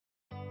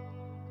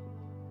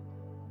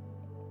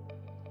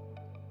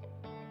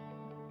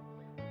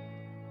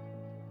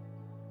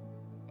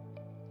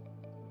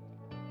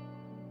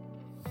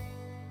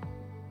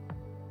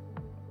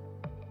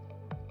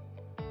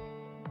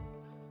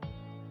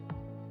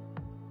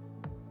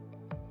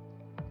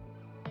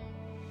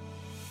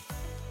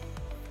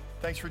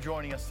Thanks for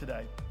joining us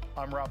today.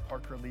 I'm Rob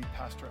Parker, lead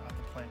pastor at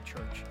the Plant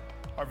Church.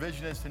 Our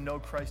vision is to know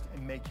Christ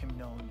and make him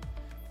known.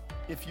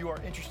 If you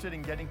are interested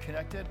in getting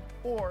connected,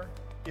 or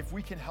if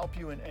we can help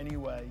you in any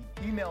way,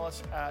 email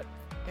us at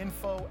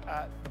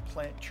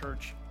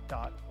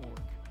info@theplantchurch.org.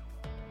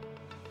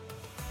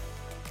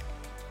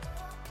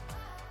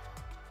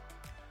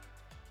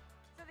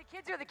 So the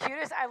kids are the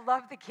cutest. I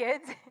love the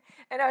kids.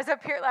 And I was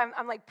up here,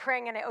 I'm like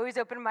praying, and I always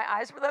open my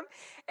eyes for them.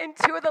 And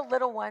two of the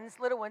little ones,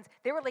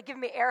 they were like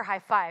giving me air high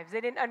fives.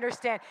 They didn't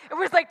understand. It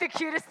was like the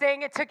cutest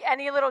thing. It took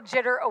any little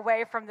jitter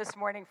away from this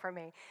morning for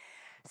me.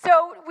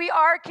 So we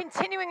are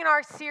continuing in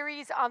our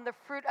series on the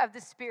fruit of the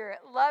Spirit: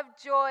 love,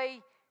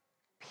 joy,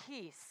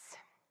 peace.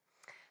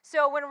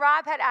 So when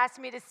Rob had asked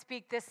me to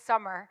speak this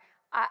summer,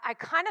 I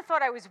kind of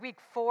thought I was week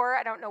 4.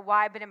 I don't know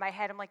why, but in my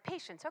head, I'm like,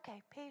 patience.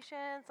 Okay,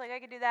 patience. Like, I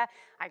can do that.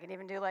 I can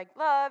even do, like,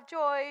 love,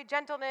 joy,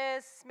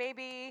 gentleness,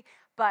 maybe.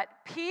 But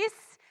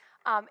peace,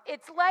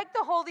 it's like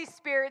the Holy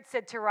Spirit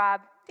said to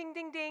Rob, ding,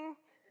 ding, ding,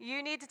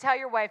 you need to tell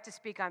your wife to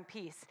speak on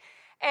peace.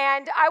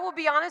 And I will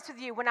be honest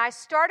with you, when I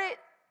started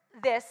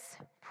this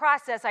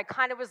process, I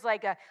kind of was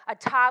like a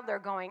toddler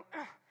going,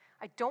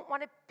 I don't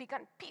want to speak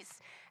on peace.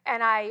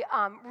 And I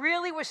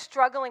really was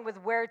struggling with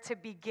where to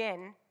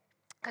begin,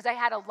 because I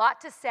had a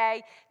lot to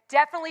say.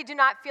 Definitely do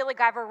not feel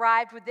like I've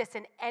arrived with this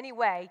in any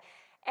way.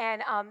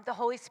 And the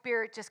Holy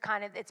Spirit just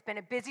it's been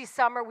a busy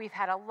summer. We've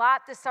had a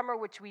lot this summer,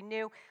 which we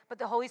knew, but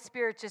the Holy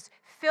Spirit just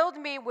filled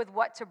me with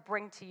what to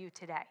bring to you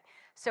today.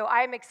 So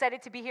I am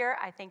excited to be here.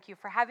 I thank you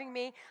for having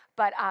me.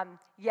 But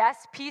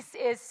yes, peace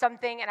is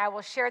something, and I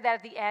will share that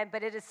at the end,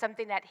 but it is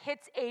something that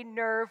hits a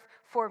nerve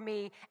for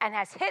me and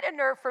has hit a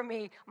nerve for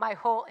me my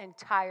whole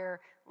entire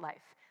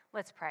life.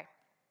 Let's pray.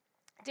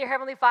 Dear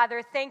Heavenly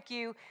Father, thank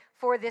you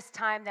for this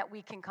time that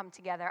we can come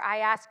together. I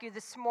ask you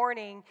this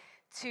morning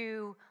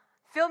to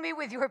fill me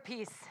with your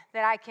peace,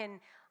 that I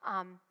can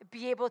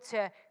be able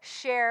to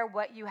share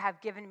what you have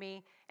given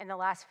me in the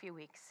last few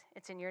weeks.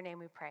 It's in your name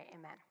we pray,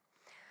 amen.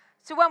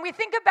 So when we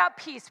think about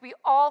peace, we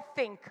all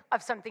think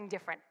of something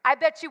different. I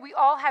bet you we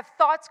all have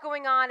thoughts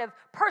going on of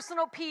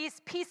personal peace,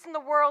 peace in the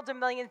world, a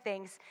million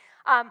things.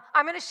 I'm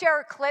going to share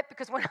a clip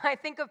because when I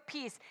think of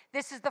peace,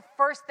 this is the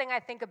first thing I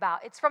think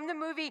about. It's from the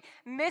movie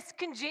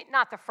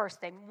not the first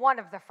thing, one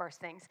of the first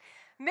things.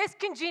 Miss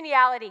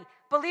Congeniality.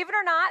 Believe it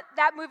or not,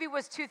 that movie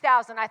was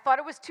 2000. I thought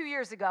it was 2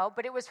 years ago,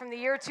 but it was from the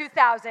year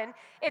 2000.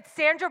 It's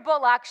Sandra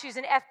Bullock. She's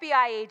an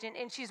FBI agent,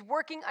 and she's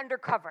working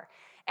undercover.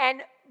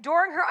 And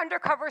during her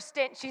undercover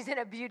stint, she's in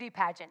a beauty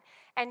pageant.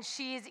 And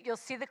you'll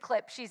see the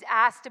clip, she's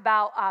asked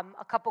about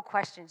a couple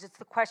questions. It's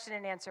the question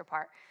and answer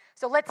part.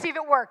 So let's see if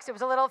it works. It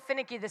was a little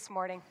finicky this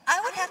morning. I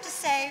would have to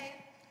say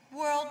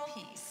world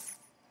peace.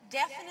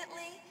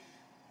 Definitely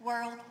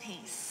world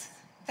peace.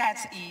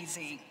 That's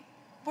easy.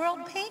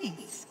 World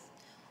peace.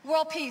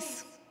 World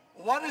peace.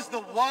 What is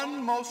the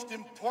one most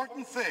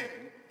important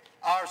thing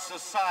our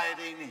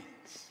society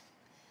needs?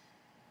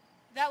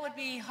 That would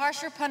be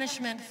harsher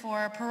punishment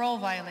for parole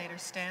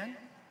violators, Stan.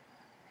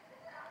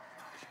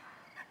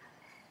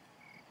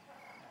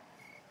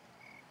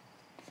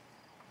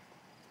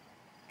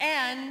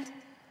 And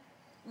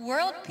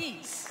world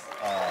peace.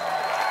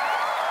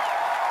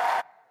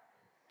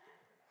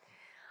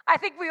 I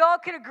think we all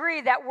can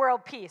agree that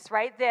world peace,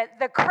 right?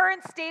 The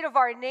current state of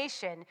our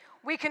nation,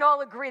 we can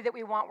all agree that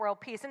we want world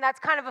peace. And that's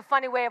kind of a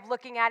funny way of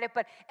looking at it,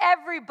 but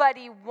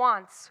everybody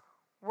wants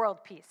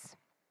world peace.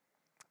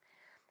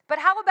 But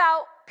how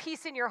about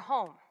peace in your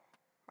home,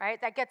 right?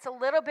 That gets a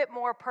little bit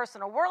more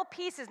personal. World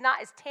peace is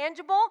not as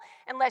tangible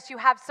unless you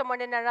have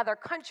someone in another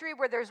country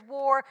where there's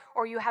war,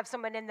 or you have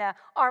someone in the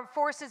armed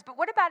forces. But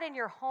what about in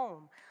your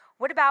home?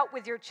 What about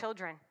with your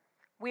children?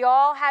 We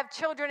all have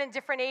children in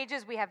different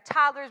ages. We have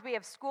toddlers, we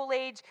have school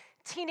age,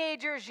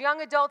 teenagers,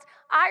 young adults.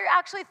 I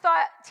actually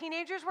thought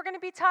teenagers were going to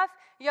be tough.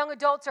 Young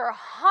adults are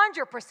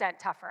 100%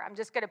 tougher. I'm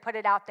just going to put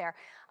it out there.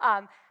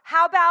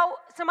 How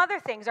about some other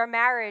things? Our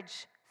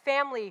marriage,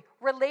 family,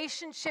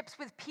 relationships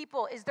with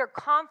people. Is there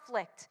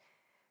conflict?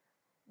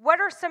 What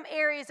are some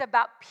areas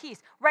about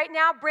peace? Right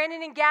now,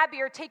 Brandon and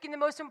Gabby are taking the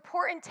most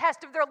important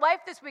test of their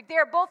life this week. They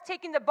are both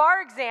taking the bar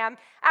exam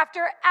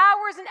after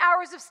hours and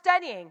hours of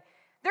studying.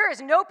 There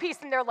is no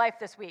peace in their life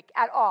this week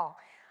at all.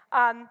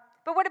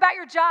 But what about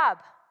your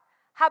job?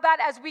 How about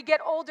as we get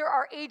older,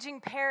 our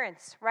aging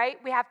parents, right?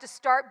 We have to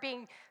start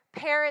being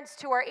parents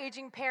to our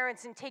aging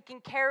parents and taking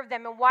care of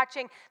them and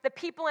watching the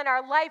people in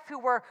our life who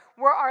were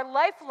our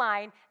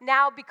lifeline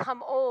now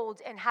become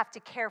old and have to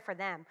care for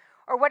them.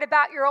 Or what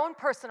about your own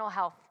personal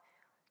health?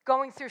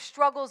 Going through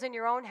struggles in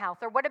your own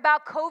health? Or what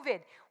about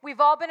COVID? We've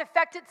all been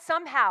affected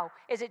somehow.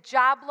 Is it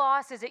job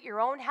loss? Is it your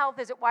own health?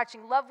 Is it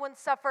watching loved ones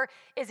suffer?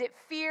 Is it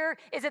fear?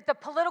 Is it the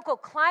political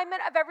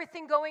climate of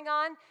everything going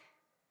on?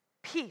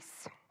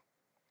 Peace.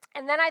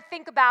 And then I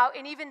think about,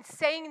 and even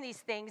saying these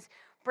things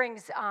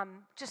brings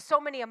just so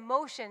many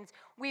emotions.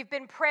 We've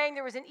been praying.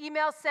 There was an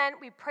email sent.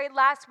 We prayed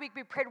last week.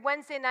 We prayed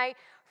Wednesday night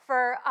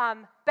for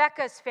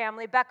Becca's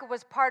family. Becca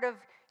was part of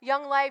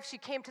Young Life. She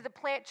came to the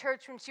Plant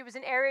Church when she was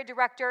an area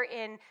director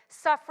in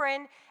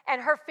Suffern,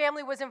 and her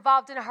family was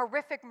involved in a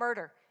horrific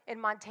murder in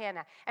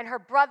Montana. And her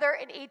brother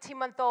and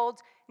 18-month-old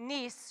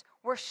niece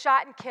were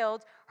shot and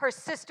killed. Her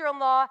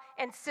sister-in-law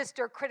and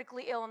sister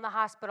critically ill in the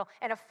hospital.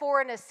 And a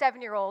 4 and a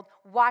 7-year-old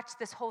watched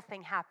this whole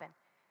thing happen.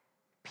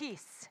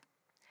 Peace.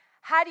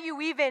 How do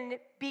you even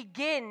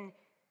begin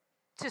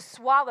to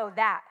swallow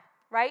that,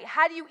 right?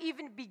 How do you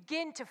even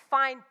begin to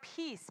find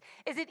peace?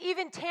 Is it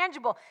even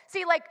tangible?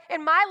 See, like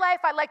in my life,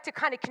 I like to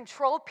kind of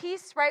control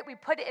peace, right? We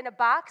put it in a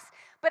box,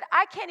 but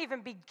I can't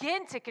even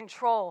begin to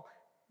control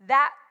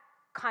that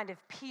kind of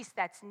peace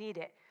that's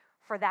needed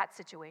for that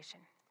situation.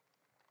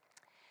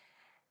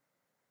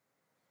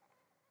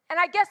 And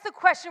I guess the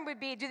question would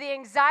be, do the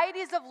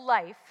anxieties of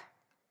life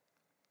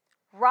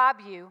rob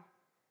you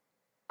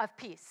of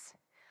peace?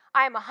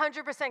 I am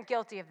 100%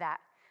 guilty of that.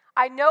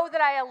 I know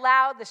that I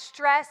allow the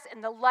stress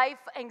and the life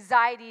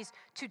anxieties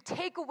to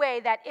take away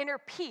that inner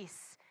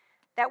peace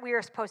that we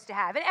are supposed to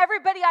have. And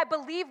everybody, I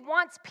believe,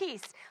 wants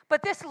peace.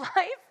 But this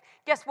life,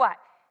 guess what?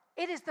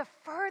 It is the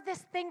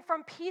furthest thing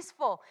from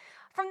peaceful.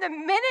 From the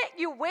minute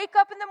you wake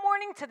up in the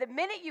morning to the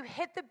minute you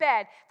hit the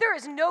bed, there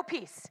is no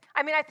peace.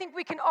 I mean, I think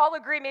we can all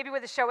agree, maybe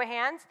with a show of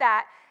hands,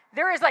 that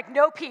there is like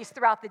no peace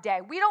throughout the day.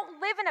 We don't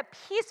live in a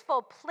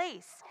peaceful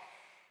place.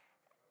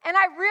 And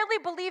I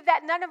really believe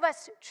that none of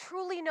us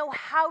truly know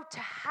how to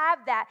have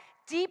that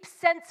deep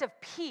sense of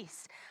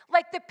peace.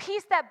 Like the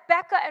peace that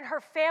Becca and her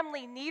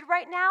family need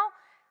right now,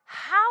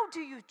 how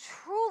do you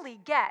truly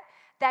get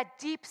that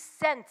deep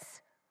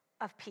sense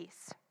of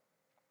peace?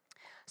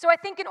 So I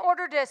think in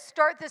order to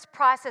start this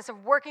process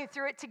of working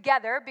through it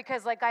together,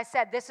 because like I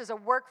said, this is a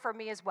work for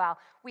me as well,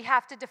 we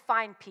have to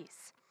define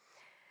peace.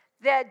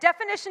 The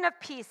definition of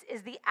peace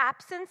is the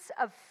absence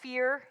of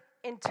fear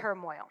in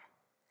turmoil.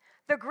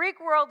 The Greek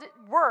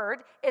word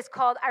is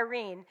called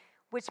eirene,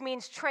 which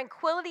means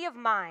tranquility of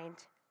mind,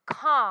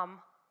 calm,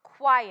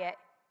 quiet,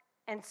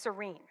 and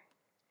serene.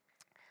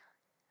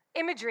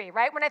 Imagery,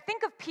 right? When I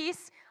think of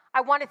peace,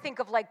 I want to think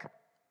of like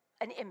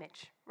an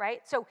image,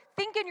 right? So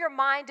think in your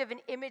mind of an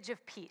image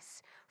of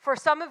peace. For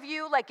some of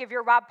you, like if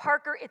you're Rob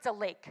Parker, it's a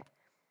lake.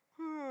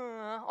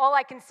 All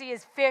I can see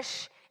is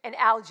fish and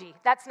algae.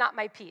 That's not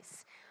my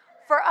peace.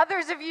 For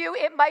others of you,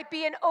 it might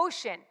be an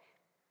ocean.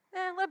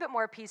 A little bit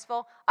more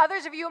peaceful.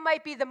 Others of you, it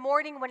might be the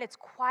morning when it's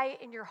quiet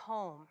in your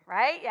home,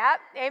 right? Yeah,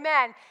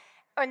 amen.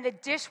 And the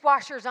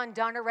dishwasher's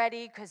undone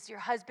already because your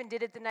husband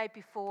did it the night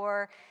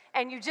before,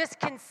 and you just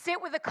can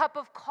sit with a cup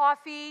of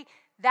coffee.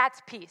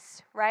 That's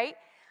peace, right?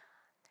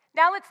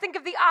 Now let's think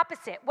of the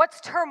opposite.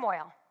 What's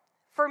turmoil?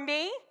 For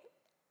me,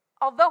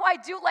 although I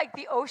do like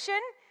the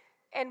ocean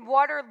and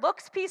water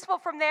looks peaceful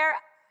from there,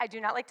 I do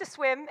not like to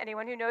swim.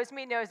 Anyone who knows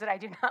me knows that I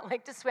do not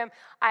like to swim.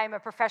 I am a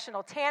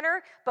professional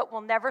tanner, but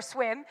will never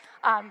swim.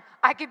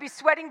 I could be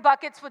sweating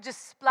buckets, will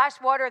just splash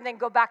water and then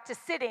go back to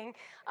sitting.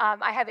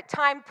 I have it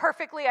timed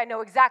perfectly. I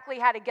know exactly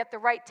how to get the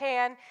right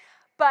tan.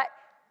 But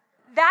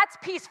that's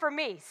peace for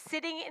me,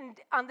 sitting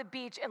on the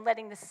beach and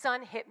letting the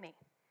sun hit me.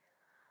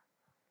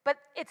 But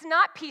it's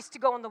not peace to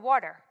go in the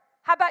water.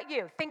 How about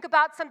you? Think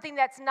about something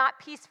that's not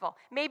peaceful.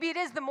 Maybe it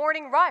is the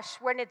morning rush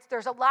when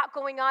there's a lot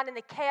going on in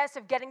the chaos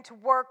of getting to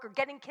work or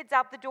getting kids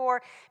out the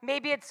door.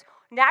 Maybe it's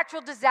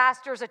natural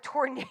disasters, a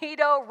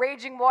tornado,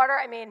 raging water.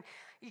 I mean,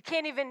 you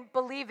can't even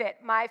believe it.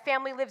 My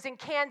family lives in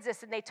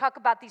Kansas, and they talk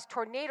about these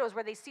tornadoes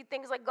where they see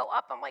things like go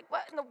up. I'm like,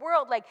 what in the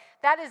world? Like,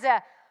 that is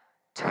a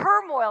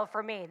turmoil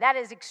for me. That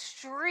is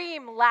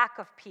extreme lack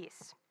of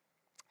peace.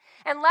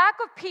 And lack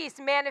of peace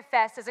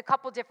manifests as a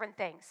couple different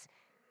things.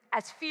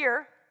 As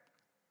fear,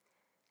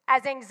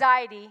 as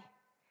anxiety,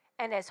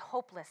 and as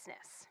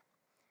hopelessness,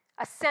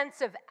 a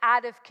sense of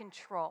out of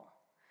control.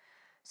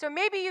 So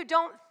maybe you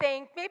don't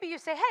think, maybe you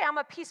say, hey, I'm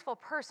a peaceful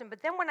person,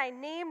 but then when I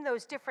name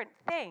those different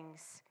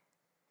things,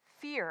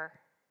 fear,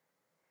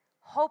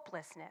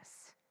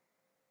 hopelessness,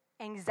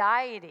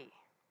 anxiety,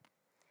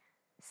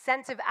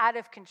 sense of out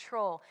of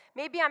control,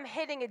 maybe I'm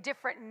hitting a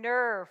different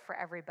nerve for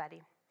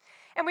everybody.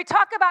 And we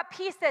talk about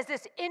peace as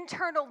this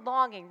internal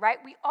longing, right?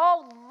 We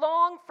all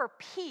long for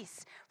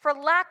peace, for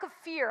lack of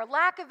fear,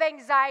 lack of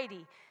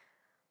anxiety.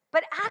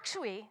 But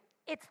actually,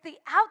 it's the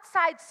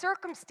outside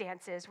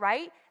circumstances,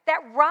 right, that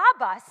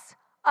rob us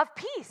of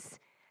peace,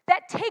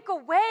 that take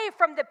away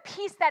from the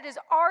peace that is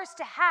ours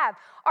to have.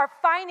 Our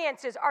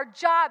finances, our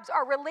jobs,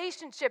 our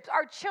relationships,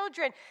 our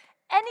children,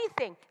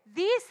 anything.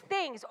 These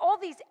things, all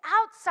these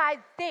outside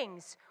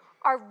things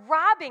are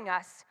robbing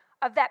us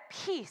of that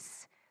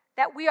peace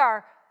that we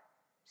are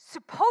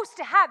supposed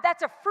to have.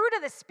 That's a fruit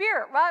of the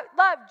Spirit.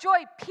 Love, joy,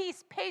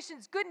 peace,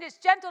 patience, goodness,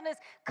 gentleness,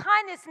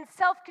 kindness, and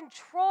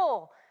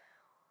self-control.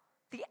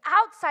 The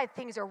outside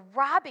things are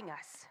robbing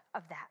us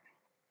of that.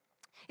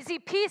 You see,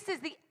 peace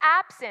is the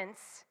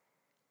absence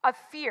of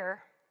fear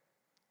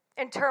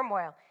and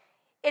turmoil.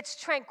 It's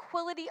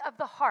tranquility of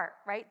the heart,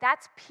 right?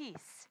 That's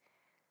peace.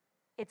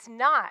 It's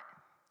not,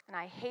 and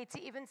I hate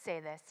to even say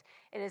this,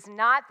 it is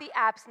not the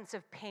absence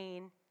of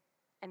pain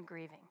and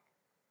grieving.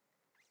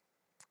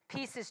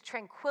 Peace is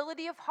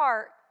tranquility of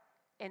heart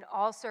in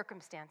all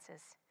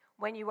circumstances,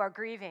 when you are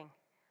grieving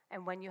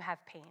and when you have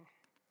pain.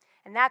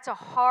 And that's a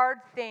hard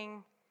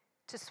thing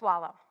to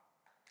swallow,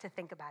 to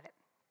think about it.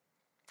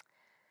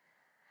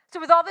 So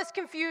with all this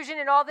confusion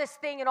and all this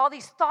thing and all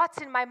these thoughts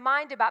in my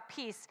mind about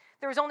peace,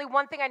 there was only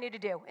one thing I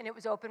needed to do, and it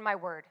was open my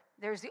word.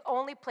 There's the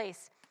only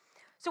place.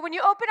 So when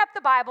you open up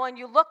the Bible and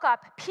you look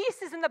up,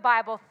 peace is in the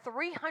Bible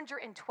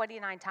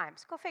 329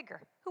 times. Go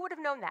figure. Who would have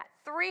known that?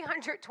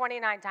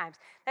 329 times.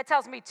 That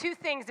tells me two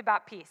things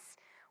about peace.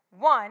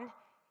 One,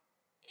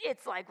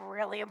 it's like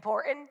really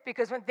important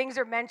because when things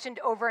are mentioned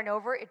over and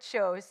over, it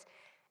shows.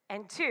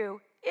 And two,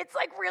 it's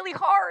like really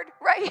hard,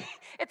 right?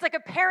 It's like a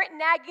parent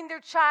nagging their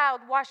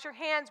child, wash your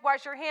hands,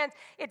 wash your hands.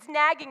 It's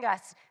nagging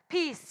us,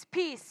 peace,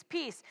 peace,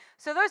 peace.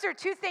 So those are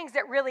two things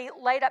that really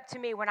light up to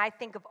me when I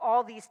think of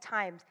all these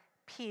times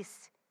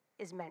peace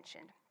is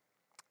mentioned.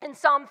 In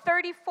Psalm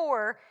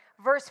 34,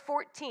 verse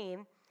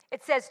 14,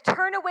 it says,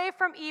 turn away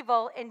from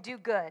evil and do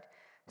good.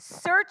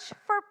 Search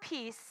for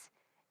peace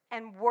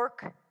and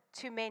work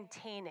to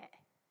maintain it.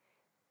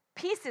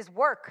 Peace is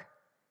work.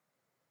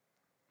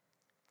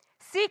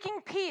 Seeking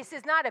peace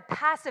is not a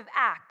passive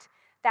act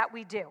that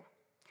we do.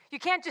 You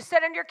can't just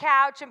sit on your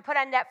couch and put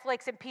on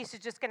Netflix and peace is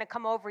just going to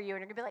come over you.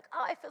 And you're going to be like,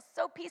 oh, I feel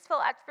so peaceful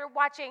after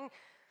watching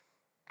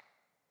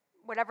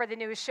whatever the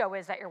newest show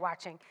is that you're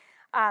watching.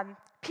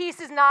 Peace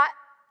is not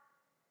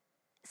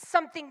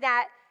something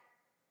that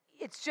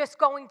it's just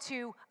going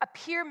to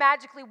appear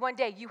magically one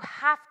day. You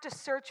have to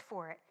search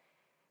for it.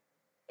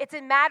 It's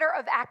a matter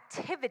of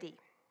activity.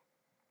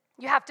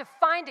 You have to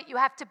find it. You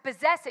have to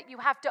possess it. You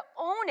have to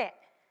own it.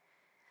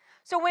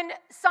 So when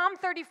Psalm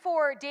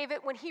 34, David,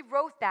 when he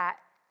wrote that,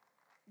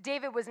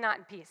 David was not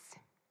in peace.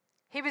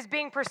 He was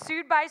being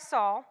pursued by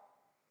Saul.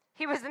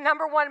 He was the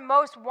number one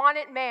most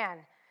wanted man,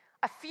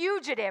 a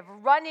fugitive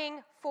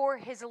running for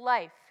his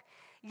life.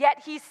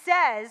 Yet he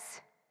says,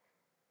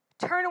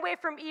 turn away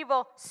from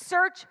evil,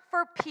 search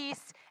for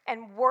peace,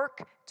 and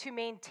work to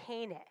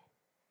maintain it.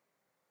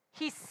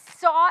 He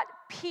sought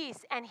peace,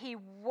 and he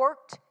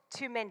worked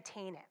to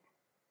maintain it.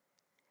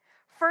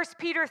 1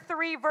 Peter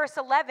 3, verse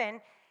 11,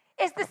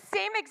 is the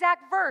same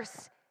exact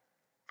verse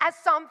as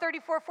Psalm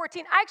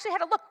 34:14. I actually had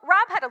to look.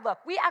 Rob had to look.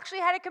 We actually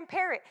had to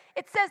compare it.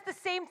 It says the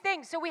same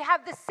thing. So we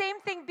have the same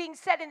thing being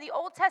said in the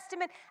Old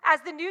Testament as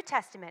the New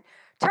Testament.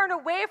 Turn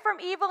away from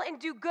evil and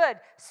do good.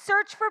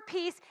 Search for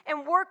peace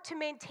and work to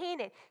maintain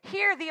it.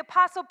 Here, the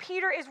Apostle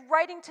Peter is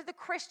writing to the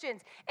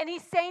Christians, and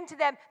he's saying to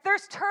them,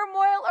 there's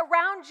turmoil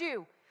around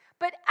you,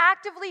 but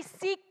actively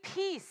seek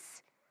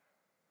peace.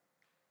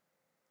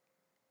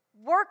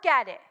 Work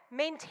at it.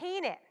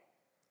 Maintain it.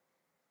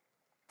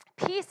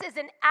 Peace is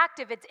an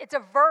active, it's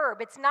a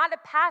verb. It's not a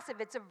passive,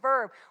 it's a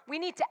verb. We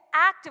need to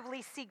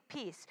actively seek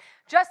peace.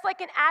 Just like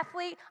an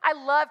athlete, I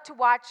love to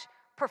watch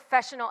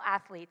professional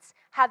athletes,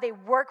 how they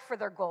work for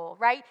their goal,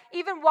 right?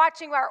 Even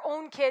watching our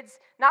own kids,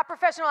 not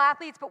professional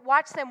athletes, but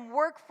watch them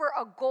work for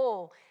a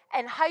goal.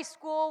 In high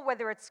school,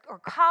 whether it's or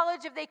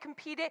college, if they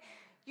competed,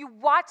 you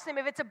watch them.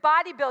 If it's a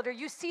bodybuilder,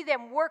 you see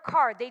them work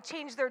hard. They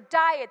change their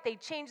diet. They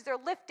change their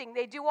lifting.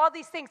 They do all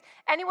these things.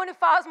 Anyone who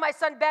follows my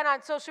son Ben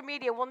on social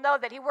media will know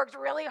that he works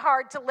really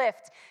hard to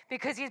lift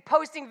because he's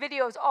posting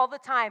videos all the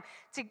time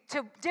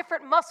to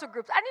different muscle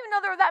groups. I didn't even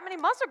know there were that many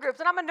muscle groups,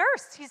 and I'm a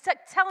nurse. He's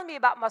telling me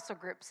about muscle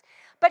groups.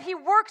 But he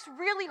works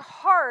really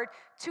hard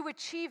to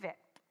achieve it.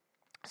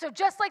 So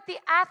just like the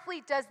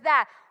athlete does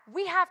that,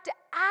 we have to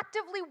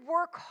actively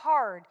work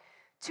hard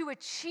to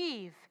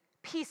achieve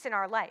peace in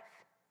our life.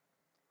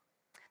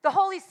 The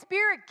Holy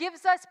Spirit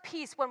gives us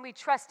peace when we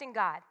trust in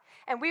God.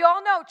 And we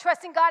all know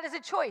trusting God is a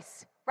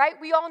choice, right?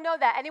 We all know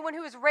that. Anyone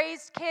who has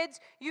raised kids,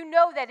 you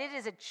know that it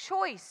is a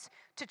choice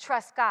to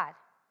trust God.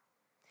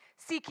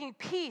 Seeking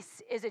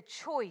peace is a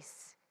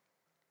choice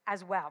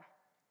as well.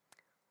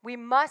 We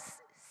must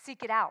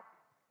seek it out.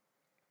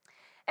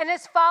 And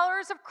as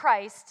followers of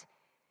Christ,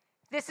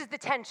 this is the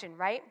tension,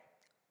 right?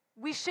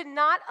 We should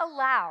not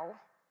allow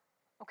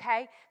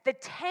the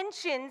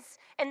tensions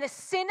and the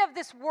sin of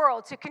this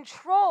world to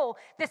control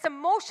this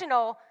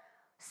emotional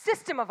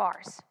system of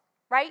ours,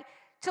 right?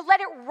 To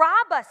let it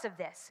rob us of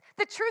this.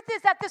 The truth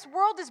is that this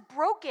world is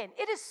broken.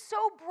 It is so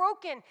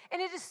broken,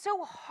 and it is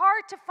so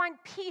hard to find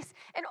peace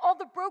in all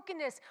the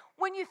brokenness.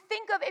 When you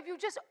think of, if you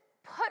just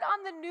put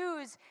on the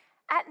news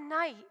at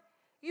night,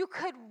 you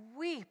could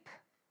weep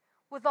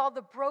with all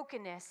the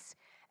brokenness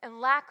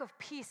and lack of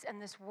peace in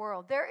this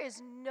world. There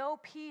is no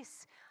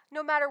peace.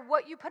 No matter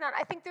what you put on.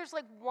 I think there's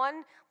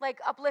one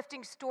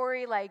uplifting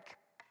story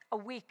a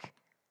week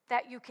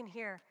that you can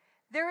hear.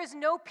 There is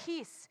no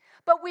peace.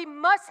 But we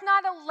must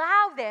not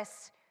allow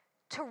this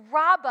to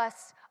rob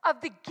us of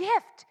the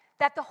gift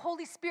that the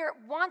Holy Spirit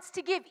wants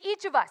to give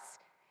each of us.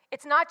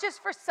 It's not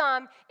just for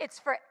some, it's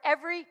for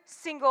every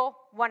single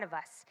one of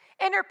us.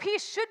 Inner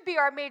peace should be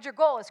our major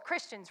goal as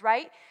Christians,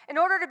 right? In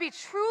order to be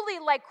truly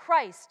like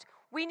Christ,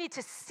 we need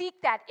to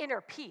seek that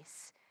inner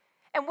peace.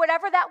 And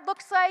whatever that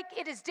looks like,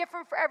 it is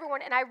different for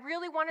everyone. And I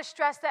really want to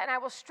stress that, and I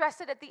will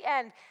stress it at the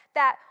end,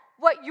 that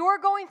what you're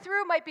going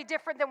through might be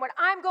different than what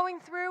I'm going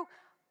through,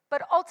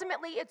 but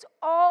ultimately it's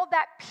all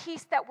that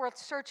peace that we're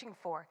searching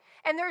for.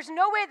 And there's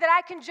no way that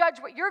I can judge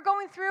what you're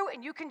going through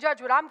and you can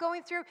judge what I'm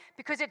going through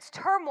because it's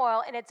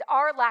turmoil and it's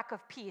our lack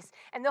of peace.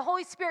 And the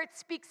Holy Spirit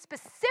speaks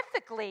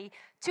specifically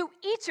to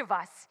each of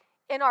us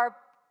in our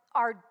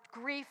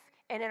grief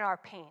and in our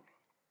pain.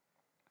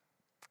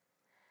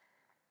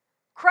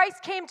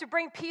 Christ came to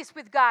bring peace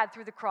with God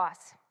through the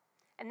cross,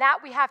 and that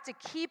we have to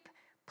keep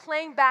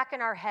playing back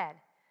in our head.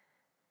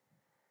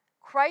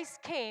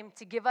 Christ came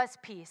to give us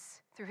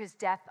peace through his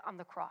death on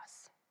the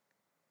cross.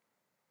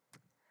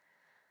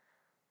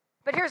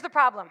 But here's the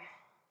problem.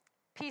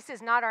 Peace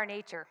is not our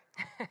nature.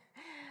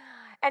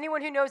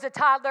 Anyone who knows a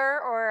toddler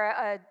or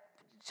a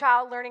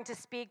child learning to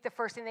speak, the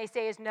first thing they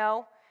say is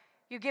no.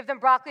 You give them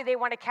broccoli, they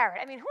want a carrot.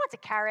 I mean, who wants a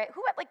carrot?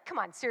 Come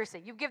on,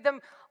 seriously. You give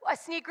them a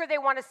sneaker, they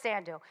want a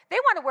sandal. They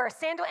want to wear a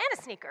sandal and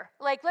a sneaker.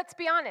 Let's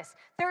be honest.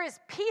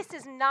 Peace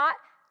is not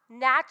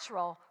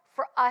natural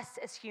for us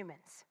as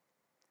humans.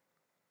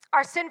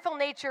 Our sinful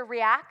nature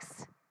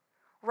reacts.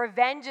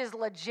 Revenge is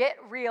legit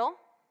real,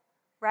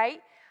 right?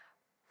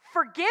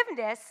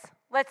 Forgiveness,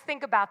 let's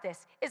think about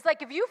this. It's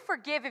like if you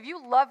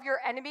love your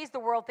enemies, the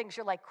world thinks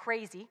you're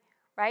crazy,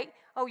 right?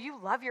 Oh,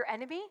 you love your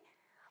enemy?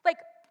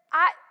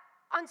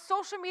 On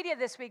social media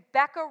this week,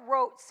 Becca,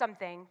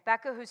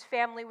 whose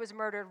family was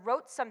murdered,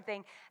 wrote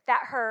something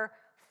that her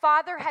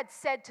father had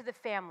said to the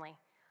family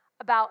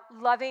about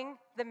loving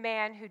the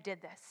man who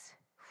did this.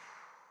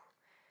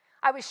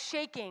 I was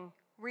shaking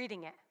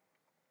reading it.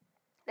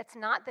 That's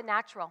not the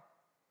natural.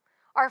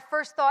 Our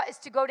first thought is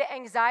to go to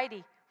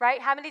anxiety, right?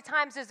 How many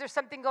times is there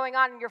something going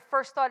on and your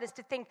first thought is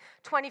to think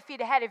 20 feet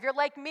ahead? If you're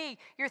like me,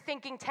 you're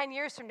thinking 10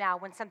 years from now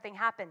when something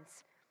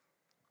happens.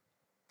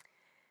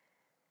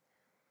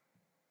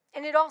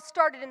 And it all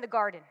started in the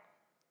garden.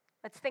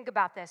 Let's think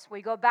about this.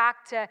 We go back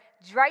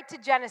right to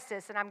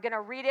Genesis, and I'm going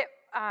to read it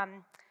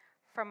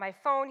from my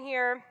phone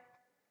here.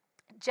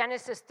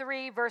 Genesis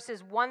 3,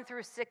 verses 1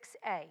 through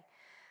 6a.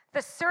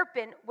 The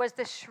serpent was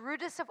the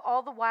shrewdest of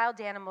all the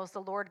wild animals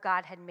the Lord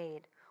God had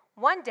made.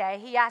 One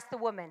day he asked the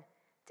woman,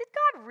 "Did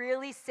God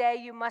really say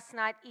you must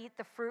not eat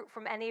the fruit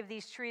from any of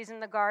these trees in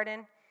the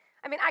garden?"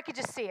 I mean, I could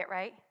just see it,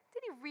 right?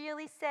 Did he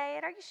really say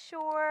it? Are you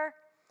sure?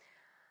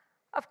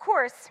 Of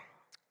course,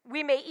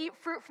 we may eat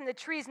fruit from the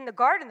trees in the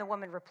garden, the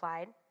woman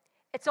replied.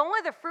 It's only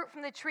the fruit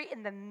from the tree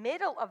in the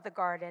middle of the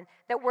garden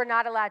that we're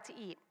not allowed to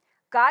eat.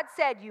 God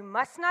said you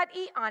must not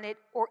eat on it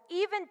or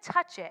even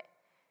touch it.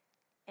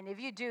 And if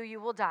you do,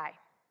 you will die.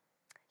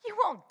 You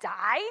won't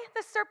die,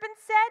 the serpent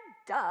said.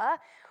 Duh.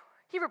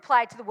 He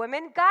replied to the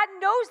woman, God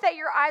knows that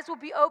your eyes will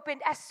be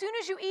opened as soon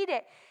as you eat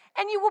it,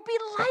 and you will be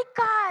like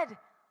God.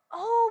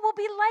 Oh, we'll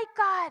be like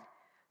God,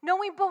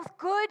 knowing both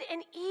good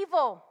and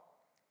evil.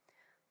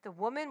 The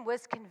woman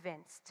was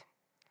convinced.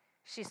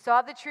 She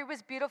saw the tree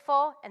was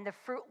beautiful and the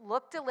fruit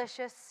looked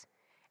delicious,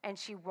 and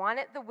she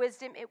wanted the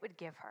wisdom it would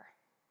give her.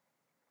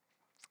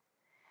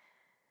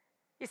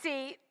 You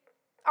see,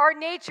 our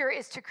nature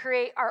is to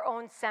create our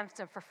own sense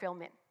of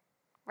fulfillment,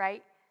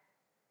 right?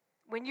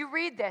 When you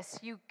read this,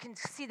 you can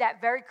see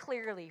that very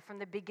clearly from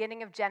the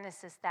beginning of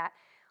Genesis that,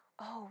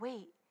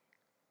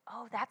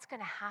 that's going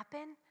to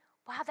happen?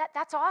 Wow,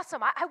 that's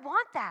awesome. I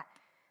want that.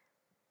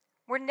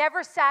 We're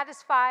never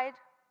satisfied,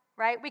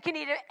 right? We can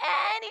eat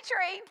any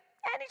tree.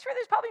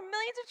 There's probably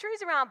millions of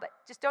trees around, but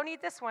just don't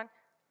eat this one.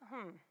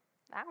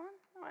 That one?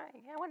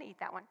 I want to eat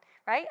that one,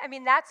 right? I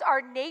mean, that's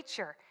our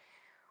nature.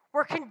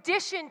 We're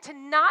conditioned to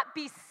not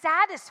be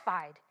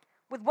satisfied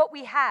with what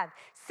we have.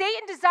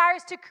 Satan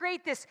desires to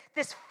create this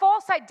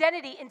false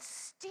identity and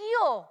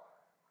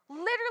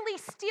literally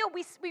steal,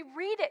 we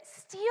read it,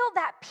 steal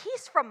that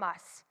peace from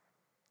us.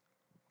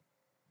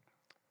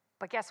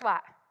 But guess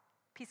what?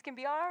 Peace can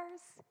be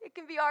ours. It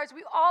can be ours.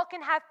 We all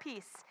can have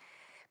peace.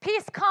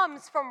 Peace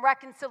comes from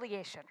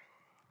reconciliation.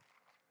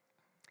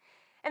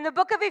 In the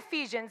book of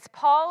Ephesians,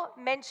 Paul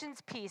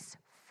mentions peace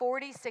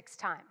 46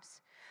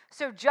 times.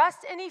 So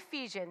just in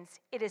Ephesians,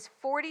 it is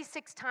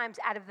 46 times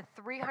out of the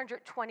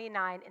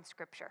 329 in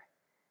Scripture.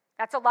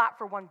 That's a lot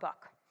for one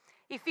book.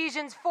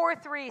 Ephesians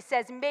 4:3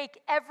 says, make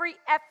every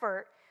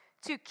effort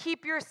to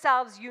keep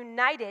yourselves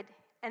united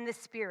in the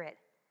Spirit,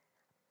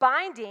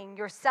 binding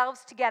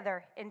yourselves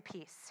together in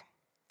peace.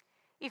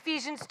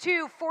 Ephesians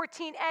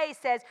 2:14a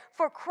says,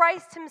 for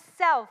Christ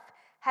himself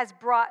has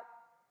brought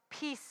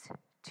peace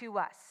to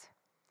us.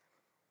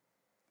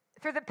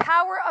 Through the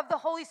power of the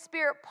Holy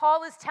Spirit,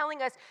 Paul is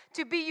telling us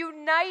to be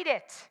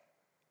united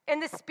in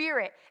the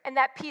Spirit, and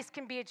that peace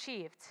can be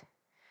achieved.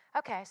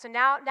 Okay, so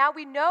now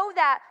we know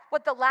that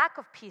what the lack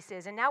of peace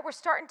is, and now we're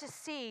starting to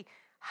see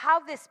how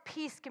this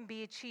peace can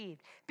be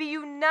achieved. Be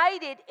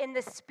united in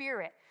the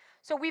Spirit.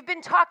 So we've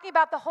been talking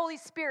about the Holy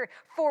Spirit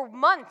for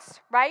months,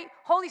 right?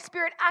 Holy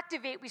Spirit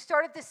activate. We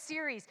started this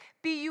series.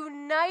 Be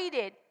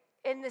united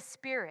in the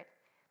Spirit.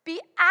 Be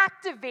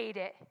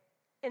activated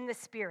in the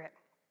Spirit.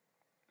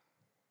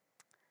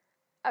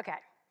 Okay,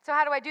 so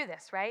how do I do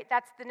this, right?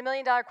 That's the $1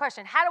 million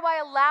question. How do I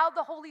allow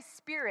the Holy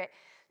Spirit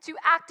to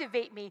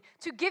activate me,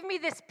 to give me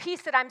this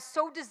peace that I'm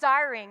so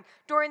desiring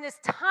during this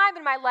time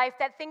in my life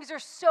that things are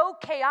so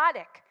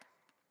chaotic?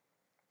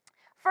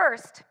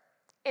 First,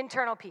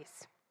 internal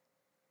peace.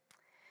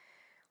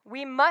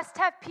 We must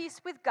have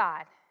peace with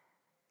God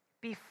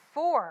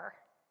before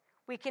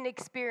we can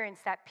experience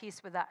that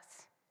peace with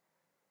us.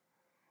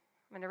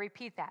 I'm going to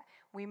repeat that.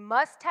 We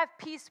must have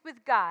peace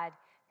with God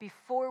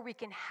before we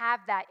can have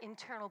that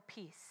internal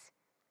peace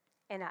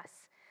in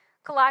us.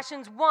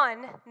 Colossians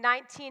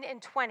 1:19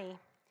 and 20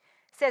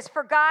 says,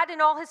 "For God in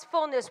all his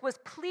fullness was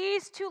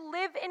pleased to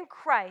live in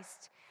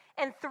Christ,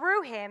 and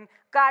through him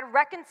God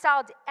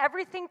reconciled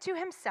everything to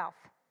himself.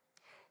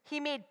 He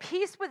made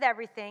peace with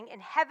everything in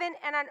heaven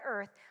and on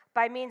earth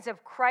by means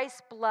of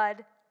Christ's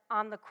blood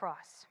on the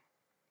cross."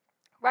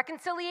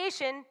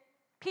 Reconciliation,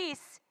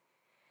 peace,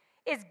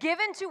 is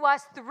given to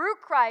us through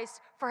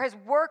Christ for his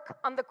work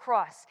on the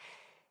cross.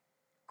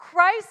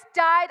 Christ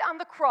died on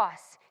the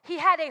cross. He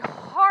had a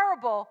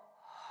horrible,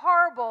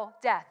 horrible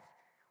death,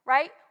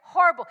 right?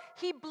 Horrible.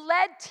 He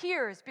bled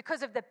tears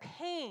because of the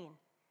pain,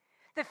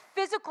 the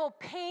physical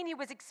pain he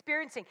was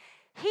experiencing.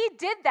 He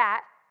did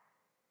that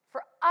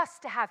for us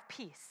to have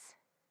peace.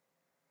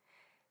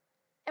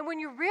 And when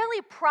you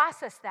really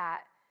process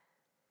that,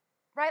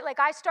 right,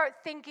 like I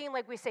start thinking,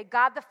 like we say,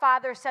 God the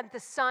Father sent the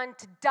Son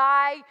to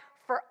die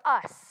for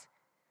us.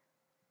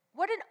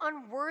 What an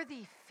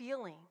unworthy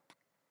feeling,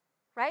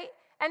 right?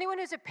 Anyone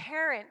who's a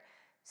parent,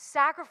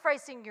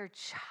 sacrificing your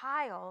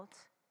child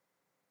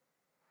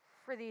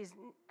for these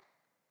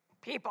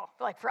people,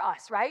 like for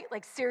us, right?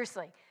 Like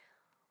seriously.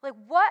 Like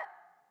what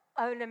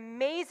an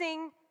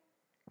amazing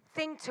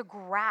thing to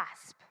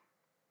grasp.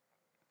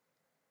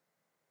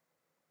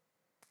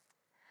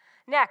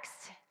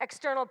 Next,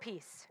 external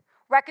peace.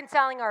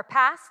 Reconciling our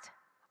past,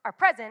 our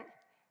present,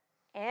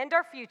 and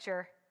our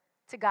future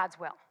to God's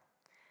will.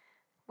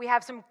 We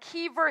have some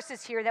key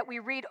verses here that we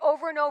read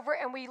over and over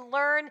and we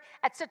learn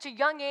at such a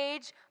young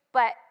age,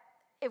 but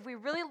if we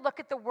really look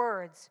at the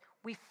words,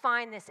 we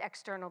find this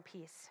external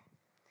peace.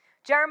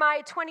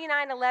 Jeremiah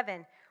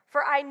 29:11,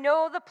 "For I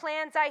know the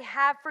plans I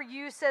have for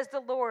you, says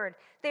the Lord.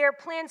 They are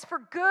plans for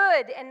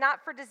good and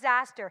not for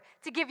disaster,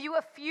 to give you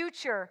a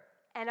future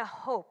and a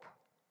hope."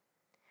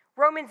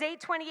 Romans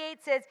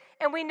 8:28 says,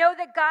 "And we know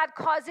that God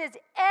causes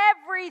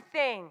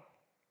everything,"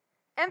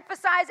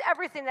 emphasize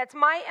everything, that's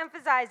my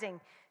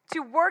emphasizing, "to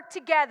work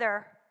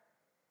together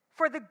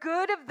for the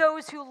good of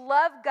those who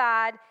love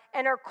God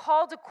and are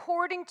called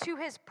according to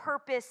his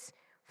purpose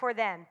for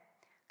them."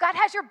 God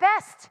has your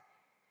best.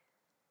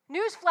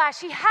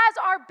 Newsflash, he has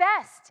our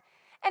best.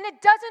 And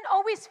it doesn't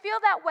always feel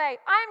that way.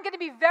 I'm going to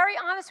be very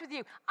honest with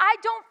you. I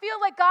don't feel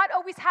like God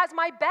always has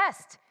my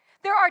best.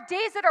 There are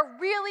days that are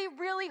really,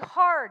 really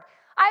hard.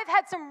 I've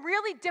had some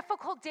really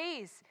difficult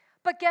days.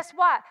 But guess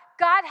what?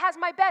 God has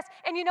my best.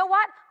 And you know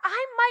what?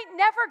 I might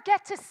never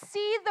get to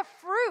see the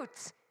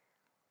fruit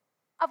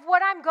of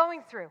what I'm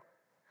going through.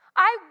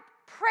 I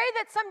pray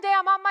that someday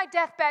I'm on my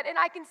deathbed and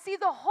I can see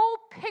the whole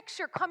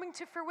picture coming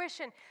to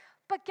fruition.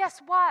 But guess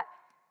what?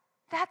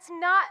 That's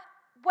not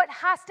what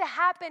has to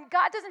happen.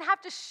 God doesn't have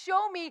to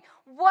show me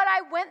what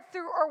I went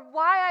through or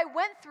why I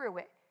went through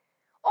it.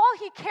 All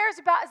he cares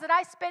about is that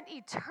I spent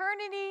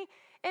eternity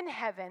in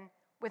heaven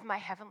with my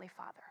Heavenly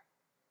Father.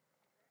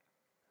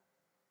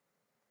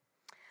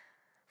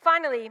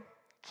 Finally,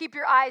 keep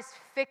your eyes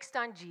fixed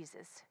on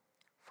Jesus,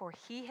 for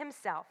he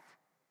himself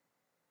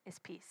is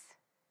peace.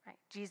 Right?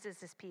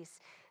 Jesus is peace.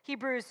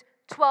 Hebrews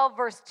 12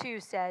 verse 2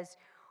 says,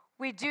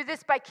 "We do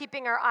this by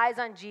keeping our eyes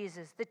on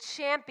Jesus, the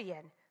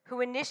champion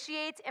who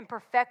initiates and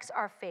perfects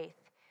our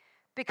faith.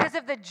 Because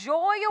of the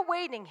joy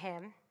awaiting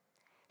him,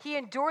 he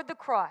endured the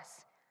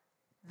cross."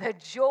 The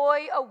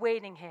joy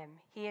awaiting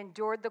him, he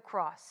endured the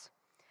cross.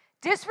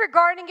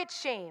 "Disregarding its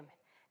shame,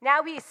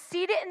 now he is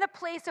seated in the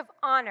place of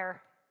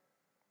honor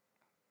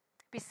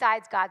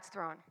besides God's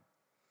throne."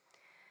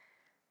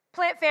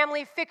 Plant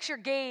family, fix your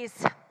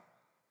gaze.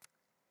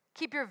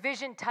 Keep your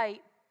vision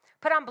tight.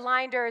 Put on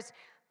blinders.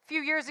 A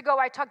few years ago,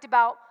 I talked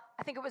about,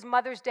 I think it was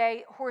Mother's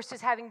Day,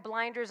 horses having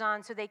blinders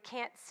on so they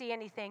can't see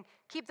anything.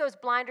 Keep those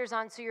blinders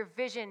on so your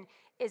vision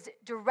is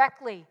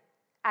directly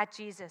at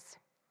Jesus.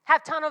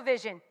 Have tunnel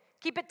vision.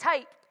 Keep it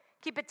tight.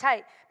 Keep it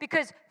tight.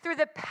 Because through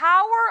the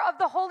power of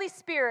the Holy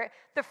Spirit,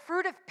 the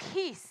fruit of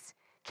peace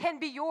can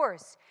be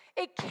yours.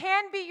 It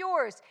can be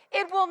yours.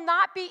 It will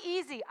not be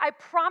easy, I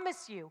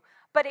promise you,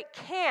 but it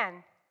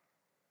can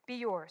be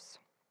yours.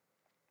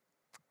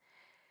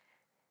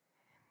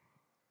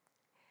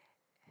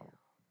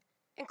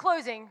 In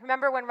closing,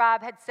 remember when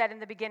Rob had said in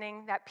the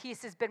beginning that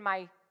peace has been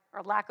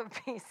or lack of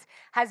peace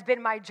has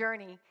been my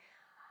journey.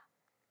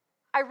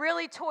 I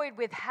really toyed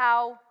with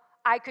how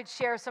I could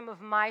share some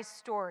of my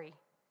story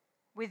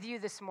with you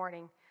this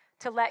morning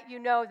to let you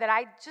know that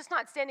I'm just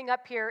not standing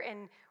up here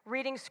and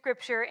reading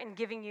scripture and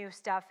giving you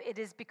stuff. It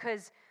is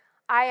because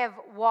I have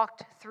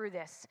walked through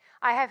this.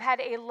 I have had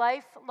a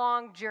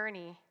lifelong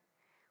journey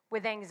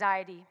with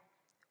anxiety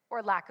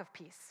or lack of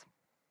peace.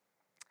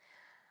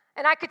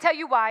 And I could tell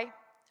you why.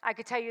 I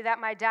could tell you that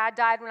my dad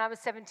died when I was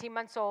 17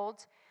 months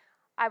old.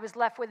 I was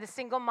left with a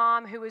single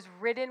mom who was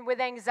ridden with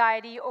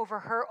anxiety over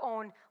her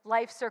own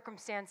life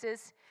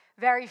circumstances,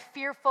 very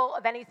fearful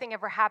of anything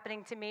ever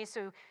happening to me.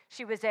 So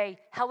she was a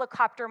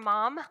helicopter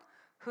mom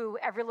who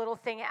every little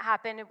thing that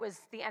happened, it was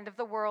the end of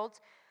the world.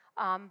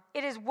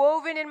 It is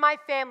woven in my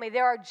family.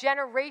 There are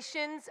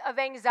generations of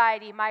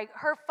anxiety.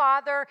 Her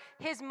father,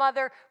 his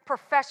mother,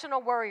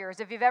 professional warriors.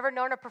 If you've ever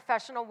known a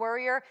professional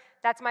warrior,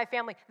 that's my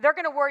family. They're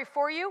going to worry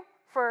for you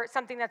for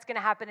something that's going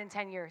to happen in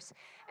 10 years.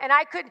 And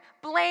I could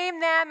blame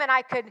them and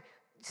I could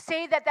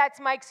say that that's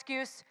my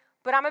excuse,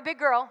 but I'm a big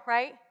girl,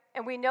 right?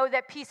 And we know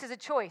that peace is a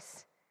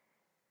choice.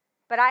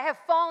 But I have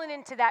fallen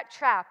into that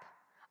trap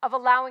of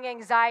allowing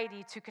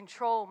anxiety to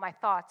control my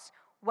thoughts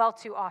well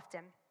too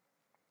often.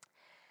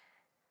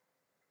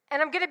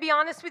 And I'm going to be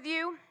honest with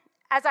you,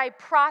 as I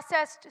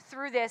processed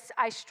through this,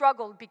 I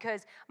struggled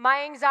because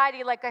my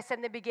anxiety, like I said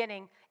in the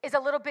beginning, is a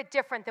little bit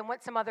different than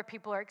what some other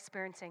people are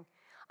experiencing.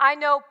 I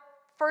know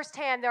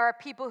firsthand there are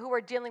people who are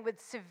dealing with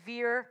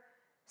severe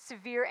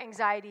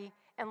anxiety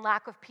and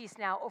lack of peace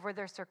now over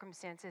their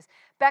circumstances.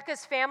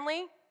 Becca's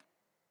family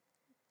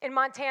in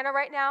Montana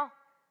right now,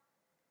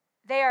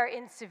 they are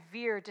in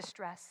severe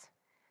distress.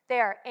 They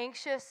are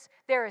anxious.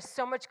 There is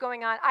so much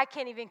going on. I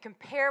can't even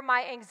compare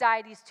my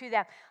anxieties to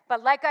them.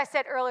 But like I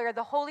said earlier,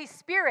 the Holy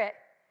Spirit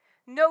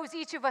knows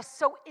each of us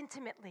so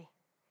intimately.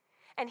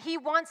 And he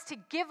wants to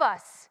give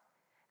us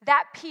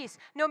that peace,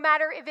 no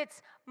matter if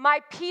it's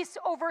my peace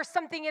over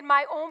something in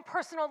my own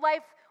personal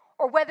life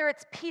or whether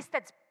it's peace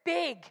that's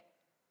big,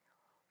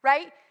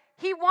 right?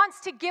 He wants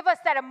to give us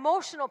that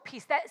emotional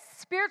peace, that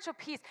spiritual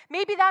peace.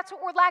 Maybe that's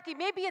what we're lacking.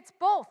 Maybe it's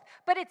both,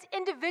 but it's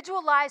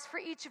individualized for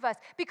each of us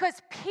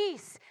because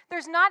peace,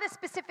 there's not a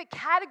specific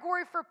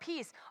category for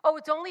peace. Oh,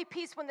 it's only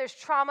peace when there's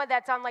trauma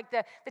that's on like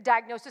the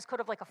diagnosis code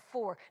of like a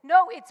 4.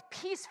 No, it's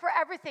peace for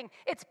everything.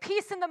 It's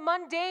peace in the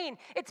mundane.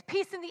 It's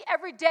peace in the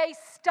everyday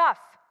stuff.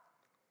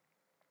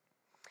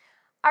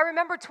 I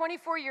remember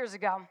 24 years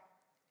ago,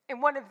 in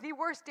one of the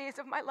worst days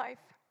of my life,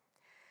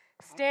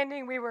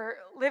 we were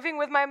living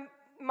with my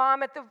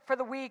mom for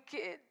the week.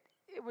 It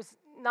was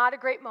not a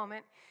great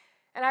moment.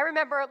 And I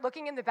remember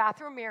looking in the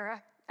bathroom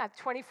mirror at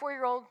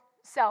 24-year-old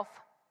self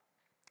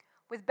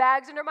with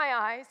bags under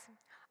my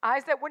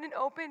eyes that wouldn't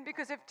open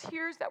because of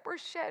tears that were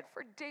shed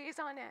for days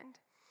on end,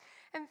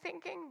 and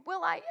thinking,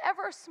 will I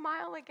ever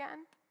smile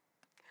again?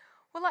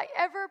 Will I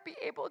ever be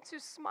able to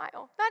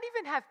smile? Not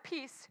even have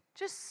peace,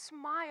 just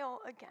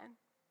smile again.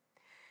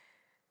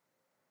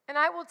 And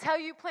I will tell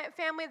you, Plant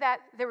Family, that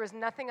there was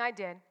nothing I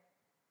did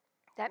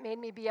that made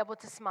me be able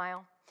to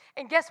smile.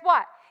 And guess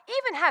what?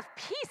 Even have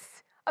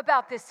peace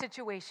about this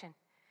situation.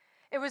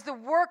 It was the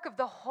work of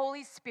the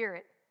Holy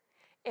Spirit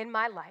in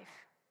my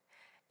life.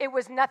 It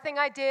was nothing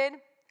I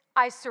did.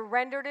 I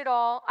surrendered it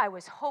all. I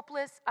was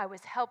hopeless. I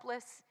was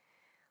helpless.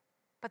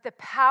 But the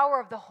power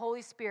of the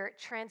Holy Spirit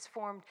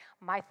transformed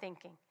my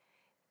thinking.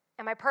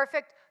 Am I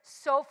perfect?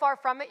 So far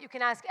from it. You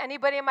can ask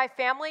anybody in my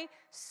family.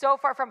 So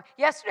far from it.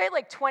 Yesterday,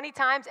 like 20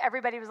 times,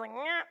 everybody was like,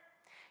 "Nyeh.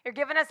 You're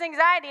giving us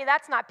anxiety.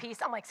 That's not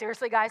peace." I'm like,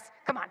 seriously, guys?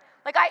 Come on.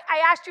 Like, I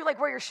asked you, like,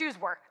 where your shoes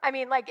were. I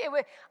mean, like,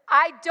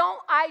 I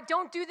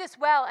don't do this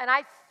well, and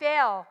I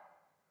fail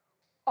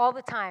all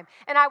the time.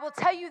 And I will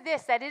tell you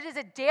this, that it is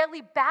a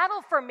daily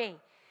battle for me.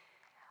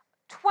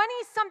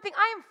 20-something,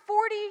 I am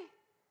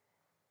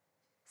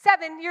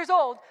 47 years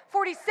old.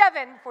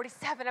 47,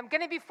 I'm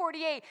going to be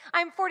 48.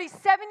 I'm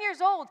 47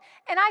 years old,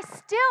 and I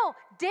still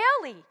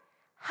daily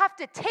have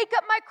to take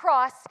up my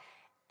cross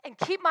and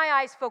keep my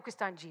eyes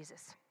focused on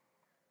Jesus.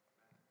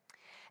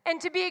 And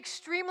to be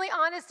extremely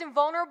honest and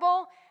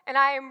vulnerable, and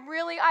I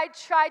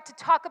tried to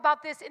talk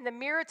about this in the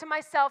mirror to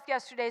myself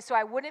yesterday so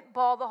I wouldn't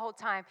bawl the whole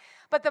time.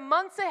 But the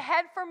months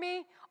ahead for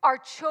me are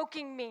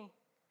choking me.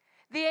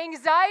 The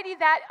anxiety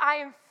that I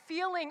am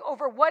feeling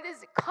over what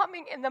is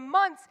coming in the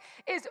months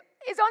is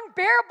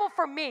unbearable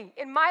for me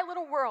in my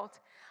little world.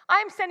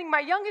 I'm sending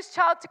my youngest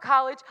child to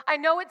college. I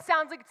know it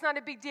sounds like it's not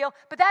a big deal,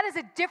 but that is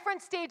a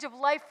different stage of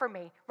life for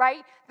me,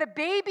 right? The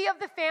baby of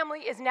the family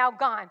is now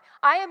gone.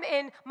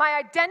 My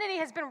identity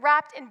has been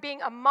wrapped in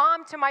being a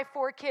mom to my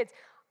 4 kids.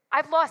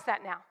 I've lost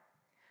that now.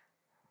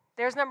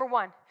 There's number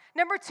 1.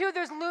 Number 2,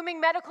 there's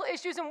looming medical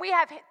issues, and we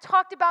have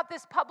talked about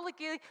this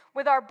publicly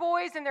with our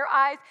boys and their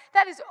eyes.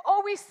 That is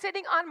always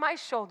sitting on my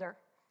shoulder.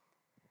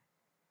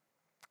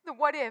 The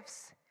what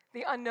ifs,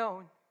 the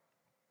unknown.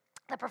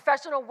 The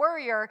professional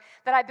warrior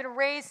that I've been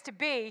raised to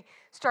be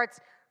starts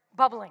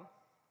bubbling.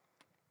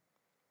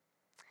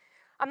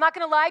 I'm not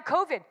going to lie,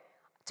 COVID.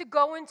 To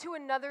go into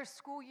another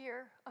school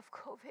year of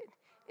COVID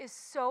is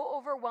so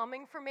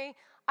overwhelming for me.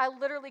 I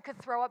literally could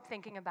throw up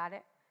thinking about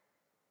it.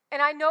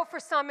 And I know for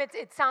some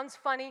it sounds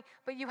funny,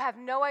 but you have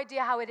no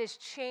idea how it has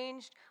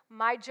changed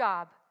my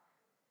job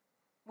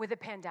with a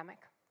pandemic.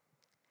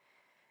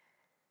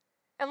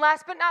 And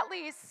last but not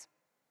least,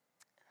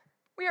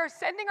 we are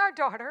sending our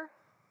daughter,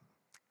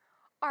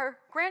 our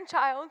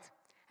grandchild,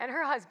 and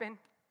her husband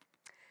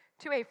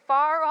to a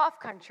far-off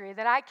country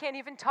that I can't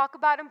even talk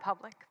about in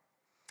public.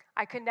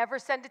 I could never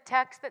send a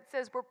text that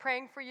says we're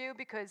praying for you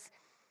because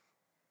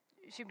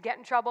she'd get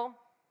in trouble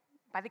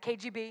by the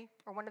KGB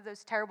or one of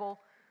those terrible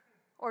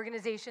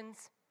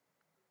organizations.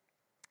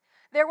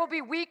 There will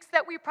be weeks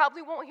that we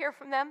probably won't hear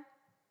from them.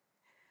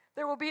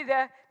 There will be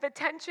the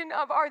tension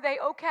of, are they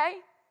okay?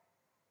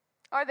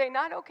 Are they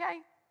not okay?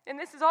 And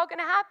this is all going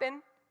to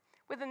happen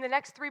within the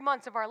next 3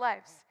 months of our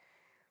lives.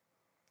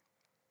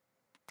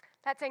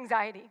 That's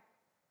anxiety.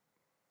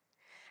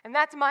 And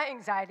that's my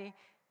anxiety.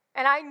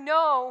 And I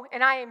know,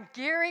 and I am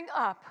gearing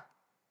up,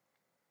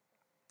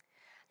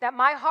 that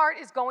my heart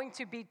is going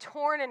to be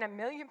torn in a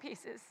million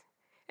pieces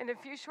in a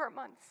few short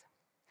months.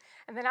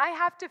 And then I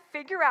have to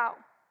figure out,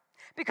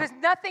 because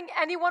nothing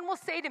anyone will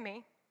say to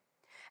me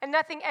and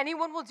nothing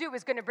anyone will do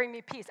is going to bring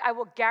me peace. I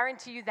will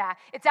guarantee you that.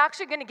 It's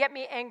actually going to get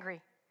me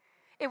angry.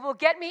 It will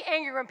get me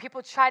angry when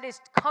people try to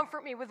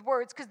comfort me with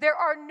words, because there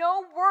are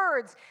no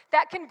words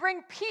that can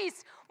bring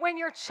peace when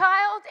your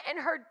child and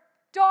her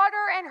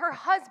daughter and her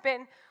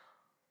husband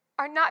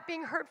are not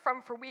being heard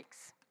from for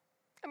weeks.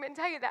 I'm going to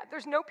tell you that.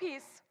 There's no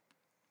peace.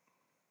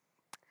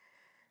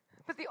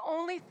 But the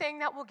only thing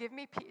that will give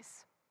me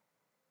peace,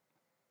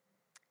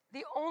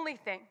 the only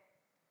thing,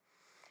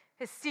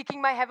 is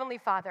seeking my Heavenly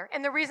Father.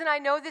 And the reason I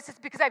know this is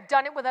because I've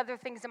done it with other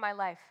things in my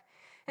life,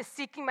 is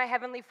seeking my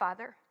Heavenly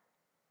Father,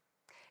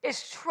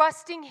 is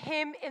trusting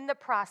Him in the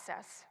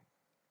process,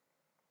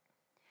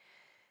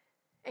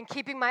 and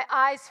keeping my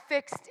eyes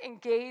fixed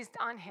and gazed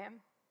on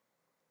Him.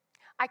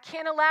 I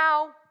can't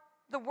allow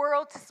the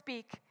world to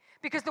speak,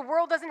 because the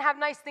world doesn't have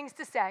nice things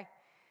to say.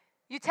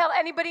 You tell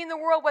anybody in the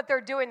world what they're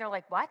doing, they're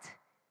like, what?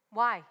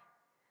 Why?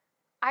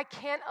 I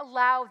can't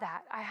allow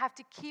that. I have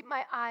to keep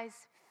my eyes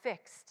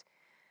fixed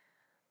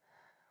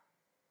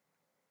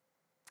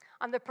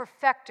on the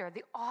perfecter,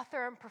 the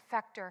author and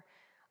perfecter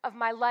of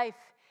my life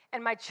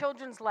and my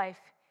children's life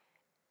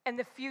and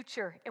the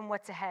future and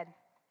what's ahead.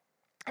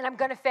 And I'm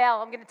going to fail.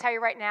 I'm going to tell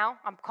you right now.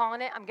 I'm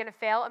calling it. I'm going to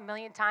fail a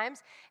million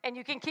times. And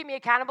you can keep me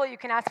accountable. You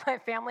can ask my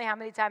family how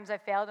many times I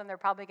failed, and they're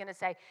probably going to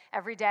say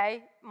every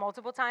day,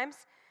 multiple times.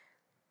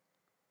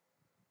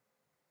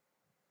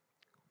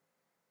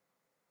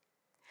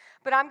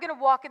 But I'm going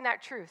to walk in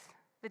that truth.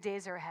 The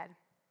days are ahead.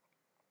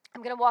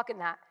 I'm going to walk in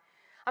that.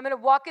 I'm going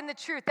to walk in the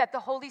truth that the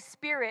Holy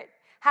Spirit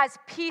has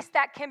peace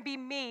that can be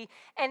me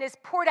and is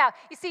poured out.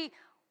 You see,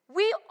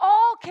 we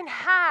all can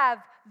have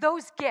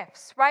those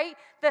gifts, right?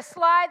 The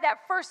slide, that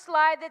first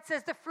slide that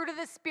says the fruit of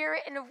the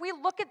Spirit, and if we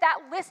look at that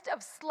list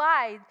of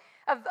slides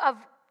of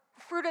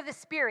fruit of the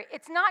Spirit,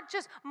 it's not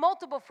just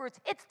multiple fruits,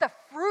 it's the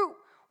fruit.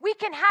 We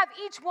can have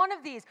each one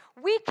of these.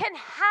 We can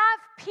have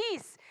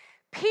peace.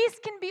 Peace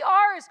can be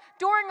ours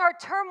during our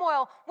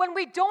turmoil when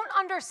we don't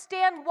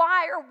understand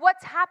why or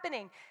what's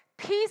happening.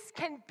 Peace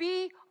can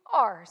be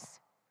ours.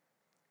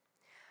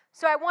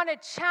 So I want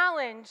to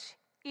challenge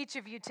each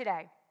of you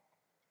today,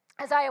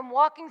 as I am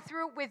walking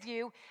through with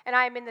you and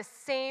I am in the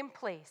same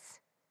place,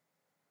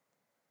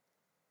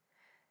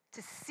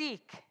 to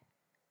seek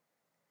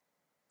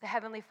the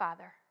Heavenly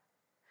Father,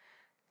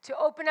 to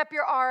open up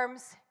your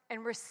arms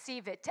and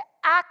receive it, to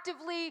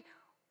actively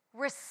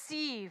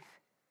receive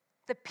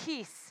the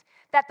peace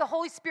that the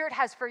Holy Spirit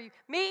has for you,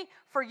 me,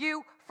 for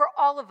you, for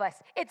all of us.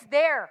 It's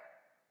there.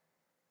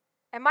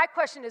 And my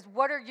question is,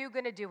 what are you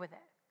going to do with it?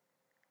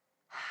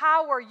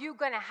 How are you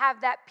going to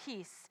have that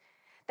peace,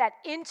 that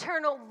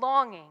internal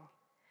longing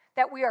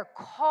that we are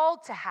called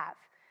to have?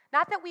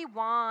 Not that we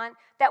want,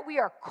 that we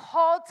are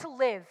called to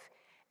live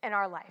in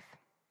our life.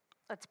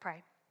 Let's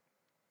pray.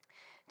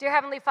 Dear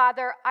Heavenly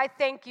Father, I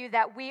thank you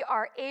that we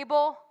are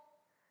able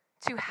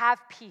to have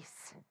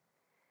peace.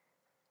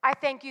 I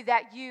thank you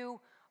that you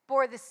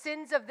bore the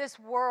sins of this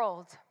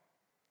world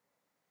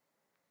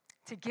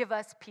to give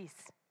us peace.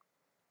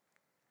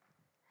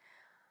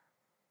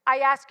 I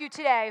ask you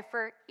today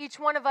for each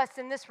one of us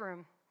in this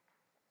room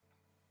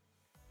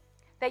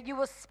that you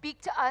will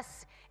speak to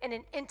us in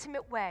an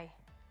intimate way,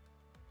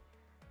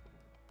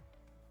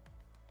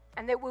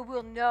 and that we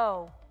will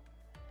know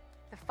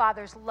the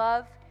Father's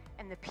love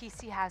and the peace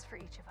He has for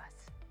each of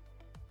us.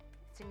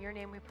 It's in your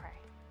name we pray.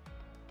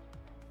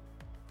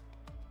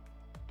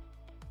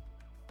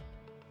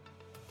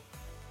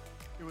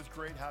 It was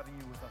great having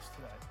you with us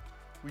today.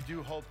 We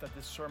do hope that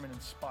this sermon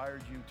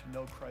inspired you to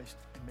know Christ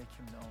and make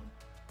Him known.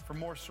 For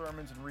more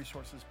sermons and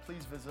resources,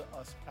 please visit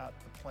us at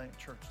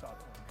theplantchurch.org.